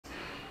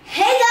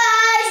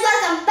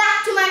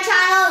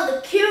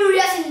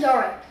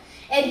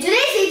In today's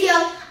video,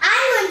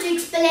 I'm going to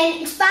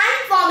explain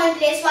expand form and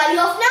place value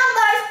of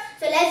numbers.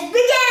 So let's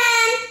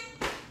begin.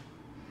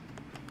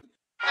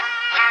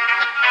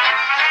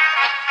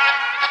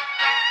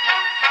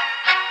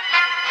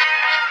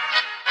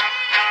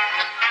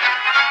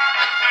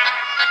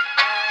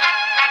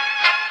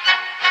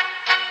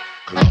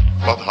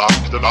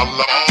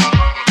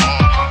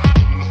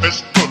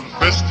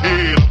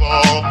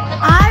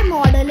 Our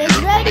model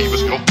is ready.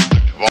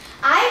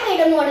 I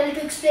made a model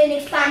to explain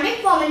expanded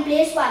form and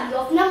place value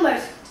of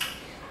numbers.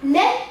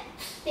 Let's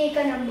take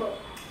a number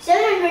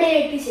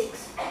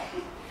 786.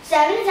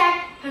 7 is at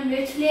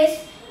hundreds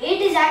place,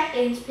 8 is at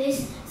tens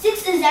place,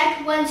 6 is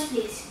at ones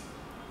place.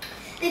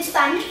 The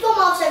expanded form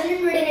of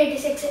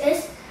 786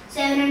 is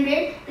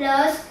 700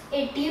 plus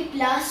 80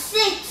 plus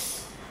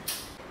 6.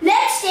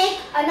 Let's take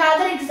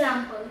another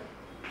example.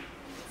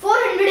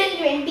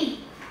 420.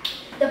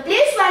 The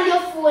place value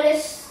of 4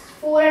 is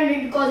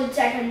 400 because it's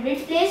at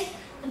hundreds place.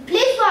 The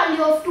place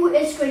value of 2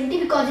 is 20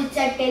 because it's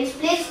at tens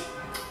place.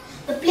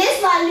 The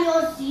place value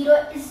of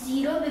 0 is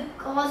 0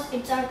 because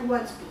it's at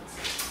ones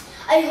place.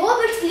 I hope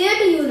it's clear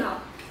to you now.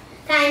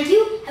 Thank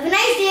you. Have a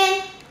nice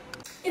day.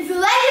 If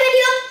you like the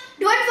video,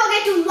 don't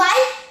forget to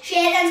like,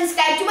 share and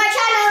subscribe to my